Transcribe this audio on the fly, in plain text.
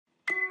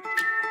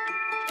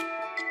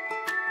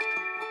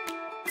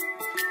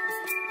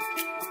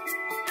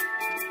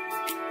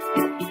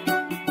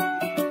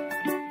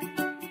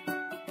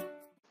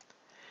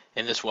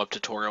this web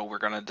tutorial, we're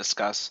going to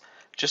discuss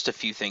just a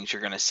few things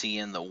you're going to see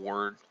in the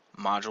Word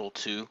Module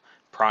 2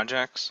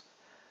 projects.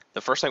 The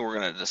first thing we're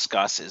going to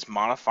discuss is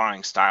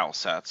modifying style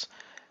sets.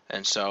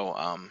 And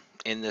so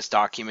in this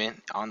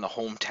document on the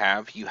Home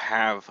tab, you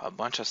have a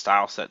bunch of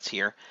style sets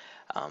here,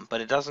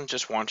 but it doesn't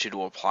just want you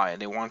to apply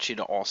it. It wants you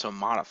to also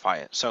modify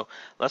it. So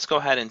let's go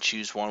ahead and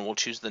choose one. We'll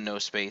choose the no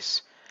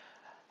space.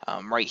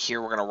 Right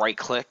here, we're going to right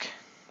click.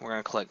 We're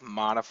going to click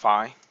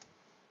Modify.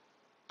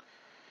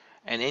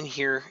 And in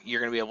here, you're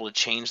going to be able to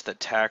change the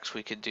text.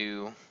 We could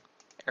do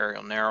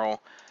Arial narrow.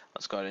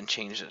 Let's go ahead and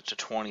change it to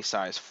 20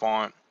 size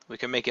font. We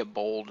can make it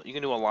bold. You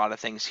can do a lot of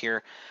things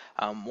here.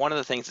 One of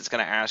the things it's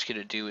going to ask you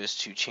to do is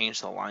to change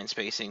the line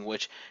spacing,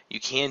 which you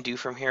can do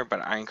from here,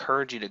 but I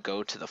encourage you to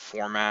go to the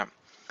format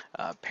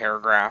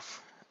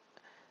paragraph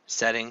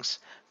settings,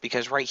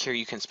 because right here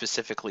you can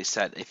specifically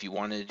set if you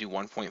wanted to do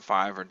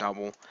 1.5 or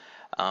double.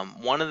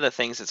 One of the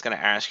things it's going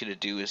to ask you to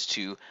do is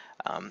to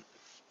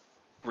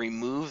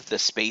remove the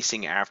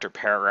spacing after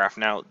paragraph.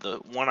 Now the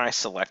one I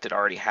selected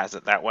already has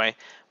it that way,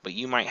 but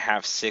you might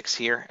have 6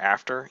 here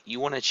after. You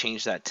want to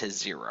change that to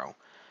 0.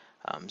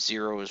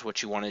 0 is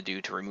what you want to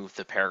do to remove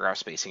the paragraph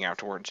spacing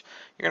afterwards.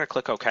 You're going to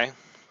click OK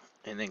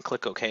and then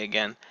click OK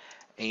again,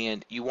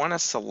 and you want to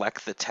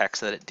select the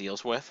text that it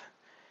deals with,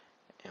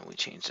 and we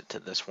changed it to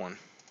this one.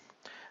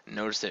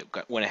 Notice it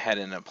went ahead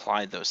and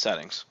applied those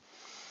settings.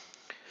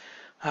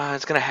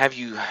 It's going to have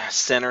you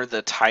center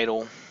the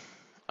title.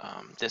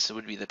 This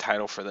would be the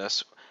title for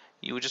this.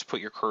 You would just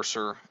put your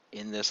cursor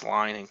in this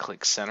line and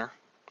click center.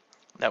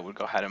 That would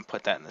go ahead and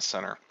put that in the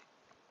center.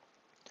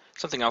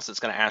 Something else it's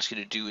going to ask you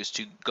to do is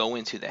to go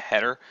into the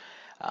header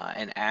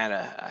and add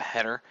a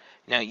header.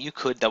 Now you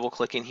could double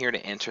click in here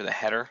to enter the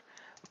header,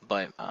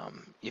 but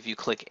if you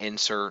click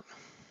insert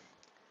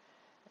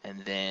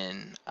and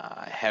then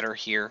header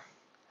here,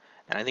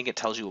 and I think it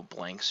tells you a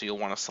blank, so you'll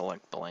want to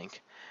select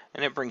blank,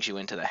 and it brings you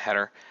into the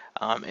header.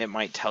 It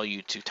might tell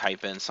you to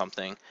type in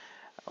something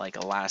like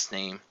a last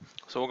name,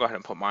 so we'll go ahead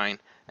and put mine,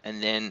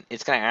 and then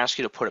it's going to ask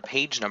you to put a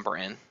page number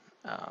in.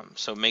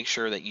 So make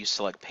sure that you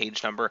select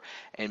page number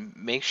and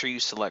make sure you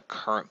select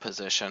current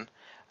position.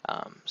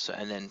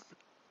 And then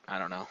I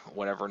don't know,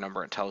 whatever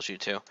number it tells you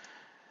to,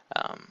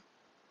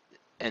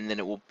 and then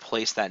it will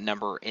place that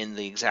number in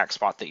the exact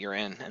spot that you're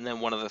in. And then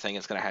one other thing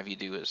it's going to have you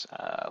do is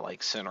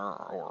like center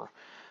or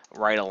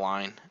right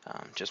align.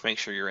 Just make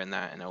sure you're in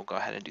that, and it'll go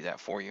ahead and do that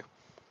for you.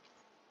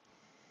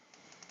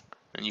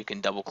 And you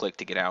can double click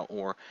to get out,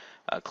 or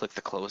click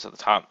the close at the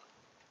top.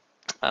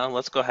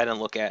 Let's go ahead and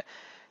look at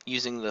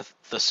using the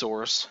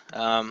thesaurus.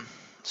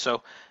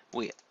 So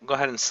we go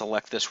ahead and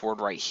select this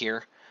word right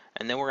here,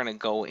 and then we're going to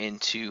go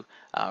into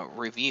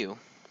review,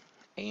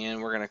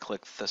 and we're going to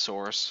click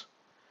thesaurus.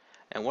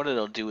 And what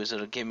it'll do is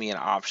it'll give me an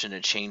option to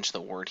change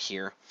the word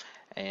here,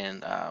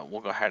 and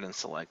we'll go ahead and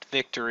select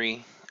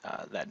victory,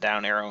 that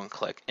down arrow, and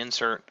click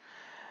insert.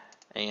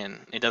 And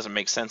it doesn't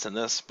make sense in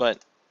this, but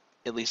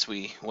at least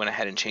we went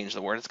ahead and changed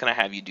the word. It's going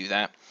to have you do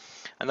that.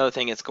 Another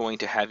thing it's going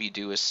to have you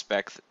do is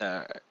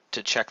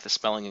to check the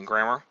spelling and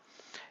grammar,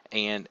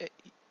 and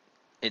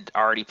it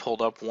already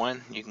pulled up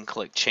one. You can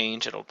click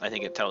change. I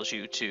think it tells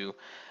you to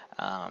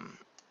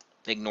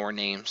ignore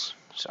names.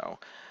 So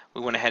we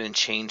went ahead and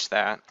changed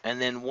that.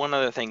 And then one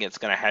other thing it's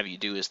going to have you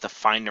do is to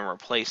find and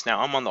replace.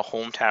 Now I'm on the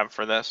Home tab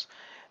for this,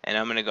 and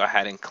I'm going to go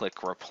ahead and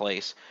click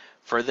replace.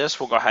 For this,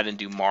 we'll go ahead and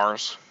do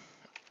Mars,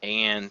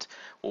 and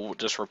we'll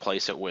just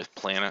replace it with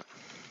planet.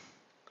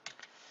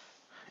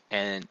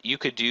 And you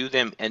could do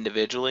them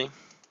individually,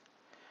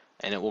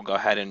 and it will go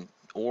ahead and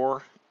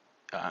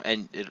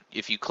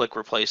if you click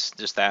replace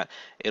just that,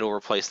 it'll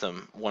replace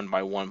them one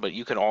by one. But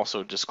you can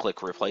also just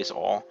click replace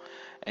all,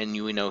 and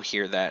you know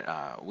here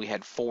that we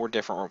had 4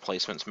 different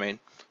replacements made.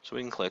 So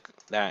we can click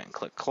that and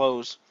click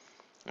close,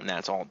 and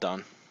that's all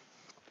done.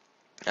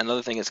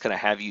 Another thing it's going to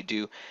have you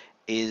do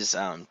is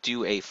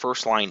do a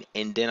first line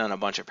indent on a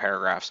bunch of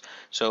paragraphs.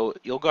 So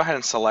you'll go ahead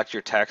and select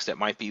your text. It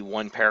might be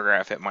 1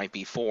 paragraph, it might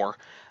be 4,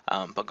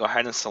 but go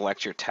ahead and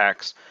select your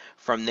text.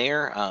 From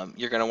there,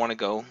 you're going to want to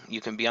go,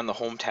 you can be on the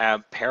Home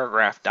tab,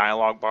 paragraph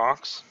dialog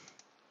box,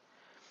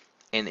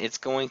 and it's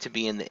going to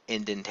be in the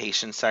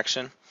indentation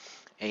section.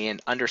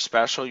 And under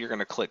special, you're going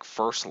to click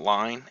first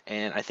line,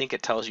 and I think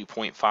it tells you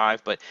 0.5,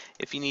 but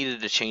if you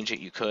needed to change it,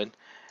 you could.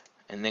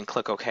 And then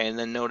click OK, and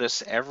then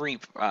notice every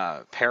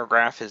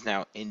paragraph is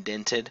now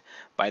indented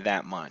by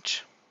that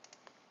much.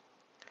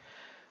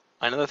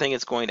 Another thing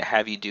it's going to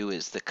have you do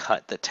is to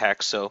cut the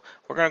text. So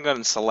we're going to go ahead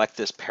and select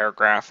this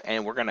paragraph,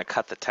 and we're going to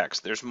cut the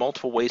text. There's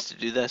multiple ways to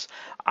do this.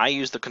 I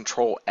use the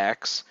Control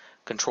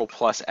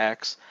plus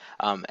X,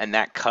 and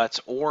that cuts.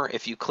 Or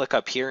if you click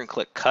up here and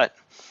click cut,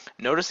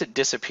 notice it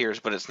disappears,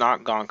 but it's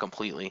not gone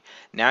completely.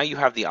 Now you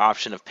have the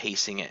option of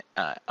pasting it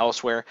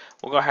elsewhere.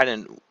 We'll go ahead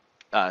and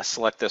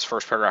select this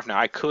first paragraph. Now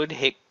I could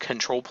hit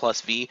Control plus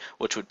V,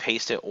 which would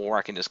paste it, or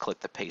I can just click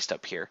the paste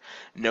up here.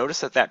 Notice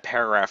that that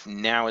paragraph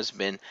now has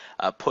been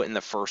put in the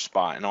first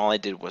spot, and all I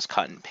did was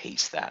cut and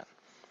paste that.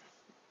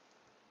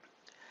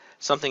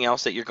 Something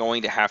else that you're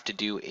going to have to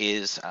do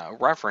is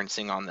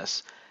referencing on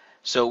this.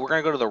 So we're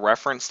going to go to the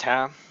Reference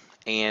tab,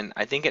 and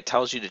I think it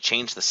tells you to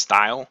change the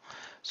style.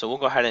 So we'll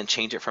go ahead and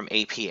change it from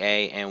APA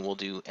and we'll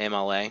do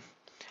MLA.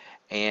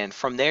 And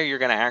from there, you're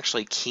going to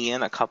actually key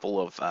in a couple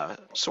of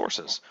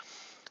sources.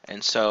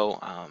 And so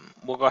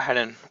we'll go ahead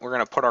and we're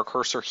going to put our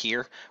cursor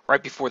here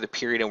right before the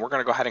period, and we're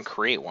going to go ahead and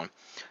create one.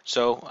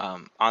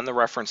 So on the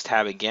reference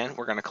tab again,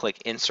 we're going to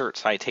click Insert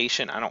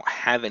Citation. I don't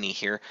have any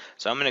here,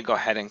 so I'm going to go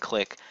ahead and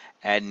click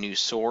Add New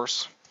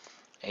Source.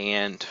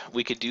 And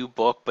we could do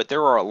book, but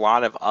there are a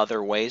lot of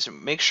other ways.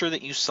 Make sure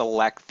that you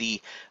select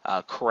the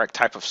correct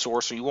type of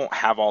source, so you won't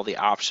have all the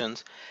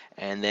options.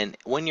 And then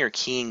when you're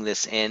keying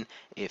this in,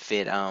 if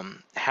it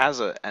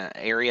has an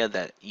area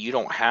that you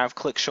don't have,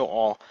 click Show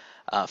All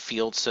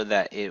fields so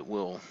that it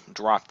will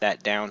drop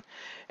that down.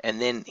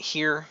 And then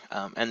here,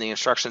 and the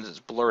instructions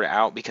is blurred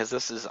out because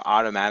this is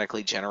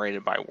automatically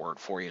generated by Word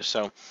for you.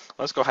 So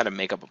let's go ahead and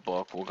make up a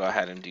book. We'll go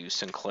ahead and do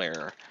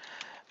Sinclair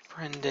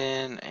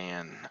Brendan,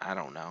 and I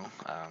don't know.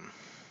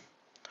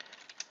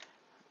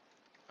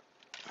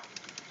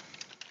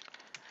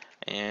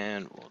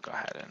 And we'll go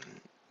ahead and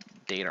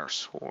date our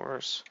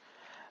source.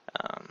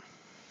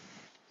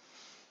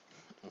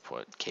 We'll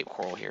put Cape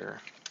Coral here.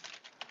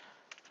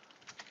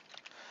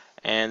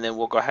 And then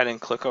we'll go ahead and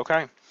click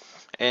OK.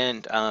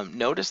 And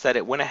notice that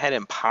it went ahead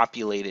and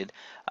populated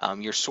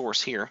your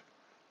source here.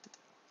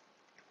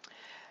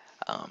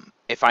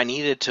 If I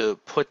needed to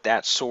put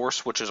that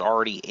source, which is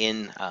already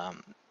in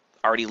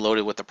already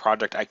loaded with the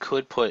project, I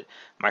could put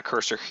my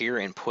cursor here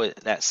and put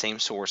that same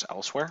source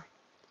elsewhere,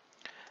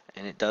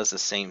 and it does the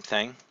same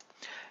thing.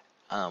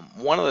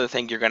 One other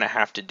thing you're going to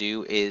have to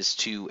do is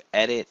to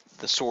edit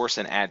the source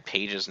and add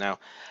pages. Now,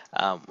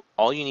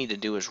 all you need to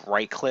do is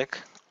right click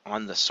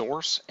on the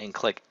source and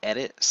click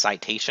Edit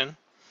Citation,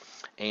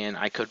 and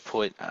I could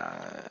put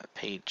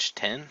page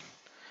 10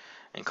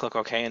 and click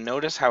OK, and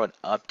notice how it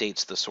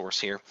updates the source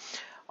here.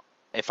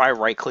 If I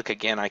right click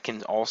again, I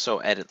can also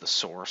edit the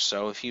source.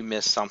 So if you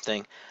miss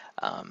something,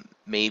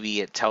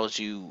 maybe it tells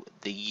you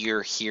the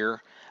year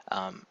here.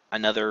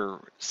 Another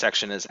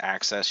section is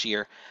access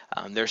year.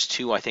 There's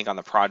two, I think, on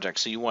the project.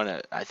 So you want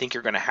to, I think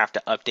you're going to have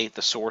to update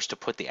the source to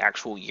put the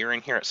actual year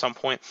in here at some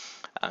point.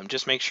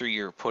 Just make sure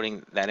you're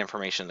putting that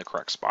information in the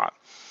correct spot.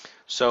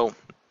 So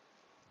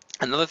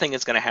another thing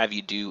it's going to have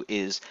you do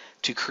is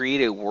to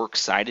create a works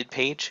cited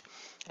page.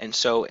 And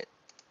so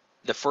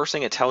the first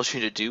thing it tells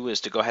you to do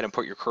is to go ahead and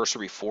put your cursor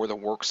before the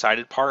works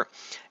cited part,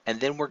 and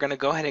then we're going to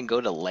go ahead and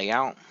go to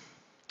layout.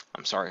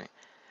 I'm sorry.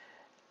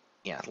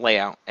 Yeah,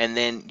 layout, and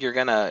then you're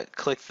going to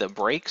click the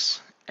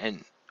breaks,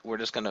 and we're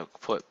just going to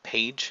put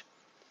page,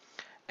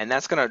 and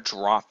that's going to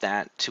drop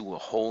that to a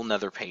whole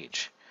nother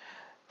page.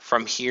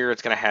 From here,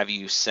 it's going to have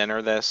you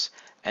center this,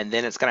 and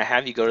then it's going to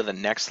have you go to the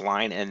next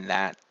line, and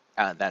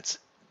that's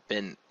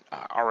been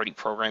already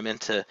programmed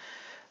into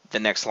the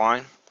next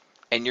line.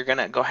 And you're going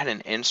to go ahead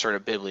and insert a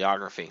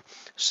bibliography.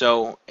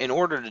 So in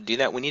order to do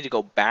that, we need to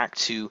go back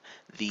to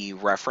the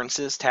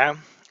References tab,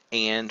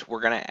 and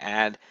we're going to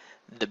add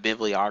the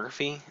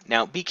bibliography.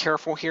 Now be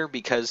careful here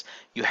because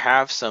you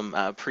have some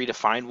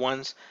predefined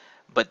ones,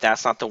 but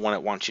that's not the one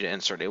it wants you to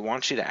insert. It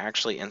wants you to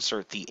actually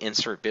insert the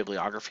Insert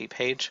Bibliography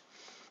page,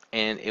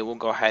 and it will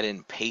go ahead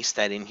and paste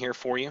that in here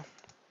for you.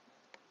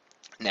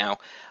 Now,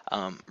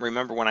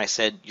 remember when I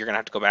said you're going to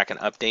have to go back and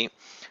update?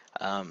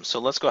 So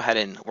let's go ahead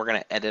and we're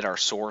going to edit our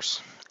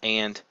source,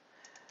 and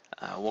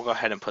we'll go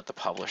ahead and put the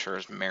publisher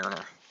as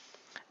Mariner,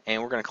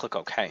 and we're going to click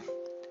OK.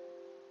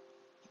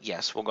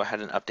 Yes, we'll go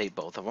ahead and update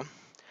both of them.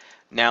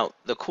 Now,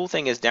 the cool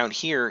thing is down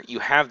here you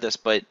have this,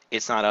 but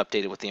it's not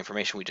updated with the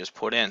information we just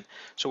put in.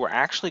 So we're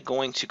actually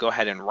going to go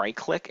ahead and right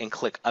click and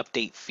click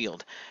Update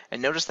Field.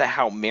 And notice that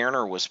how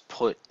Mariner was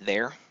put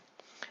there.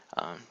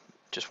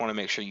 Just want to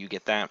make sure you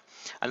get that.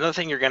 Another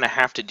thing you're going to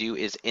have to do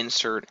is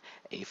insert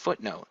a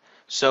footnote.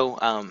 So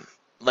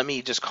let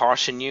me just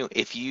caution you,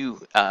 if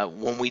you,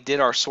 when we did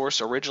our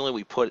source originally,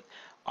 we put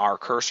our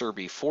cursor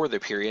before the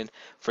period.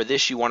 For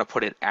this, you want to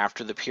put it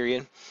after the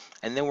period.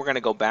 And then we're going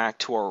to go back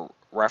to our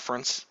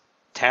Reference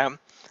tab,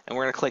 and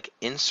we're going to click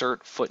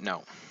Insert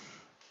Footnote.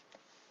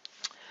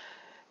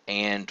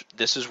 And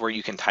this is where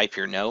you can type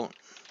your note,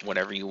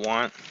 whatever you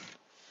want.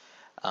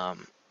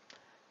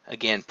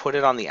 Again, put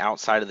it on the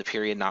outside of the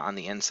period, not on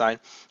the inside.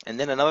 And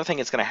then another thing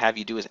it's going to have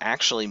you do is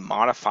actually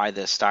modify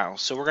this style.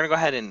 So we're going to go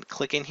ahead and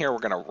click in here. We're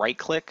going to right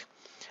click,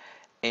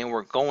 and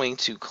we're going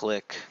to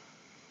click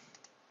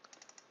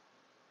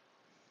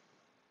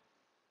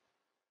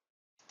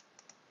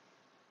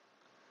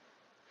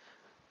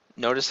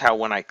notice how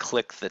when I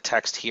click the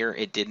text here,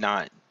 it did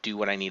not do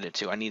what I needed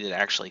to. I needed to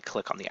actually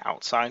click on the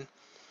outside.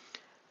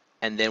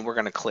 And then we're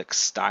going to click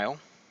Style.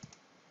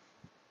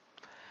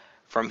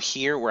 From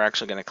here, we're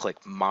actually going to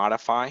click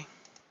Modify.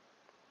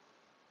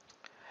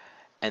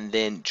 And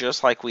then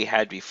just like we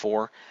had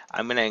before,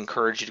 I'm going to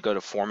encourage you to go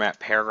to Format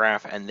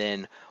Paragraph, and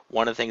then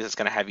one of the things it's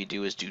going to have you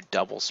do is do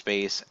double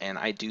space, and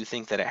I do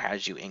think that it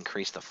has you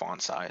increase the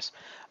font size.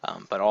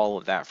 But all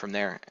of that from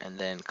there, and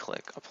then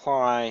click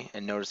Apply,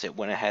 and notice it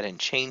went ahead and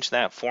changed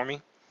that for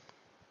me.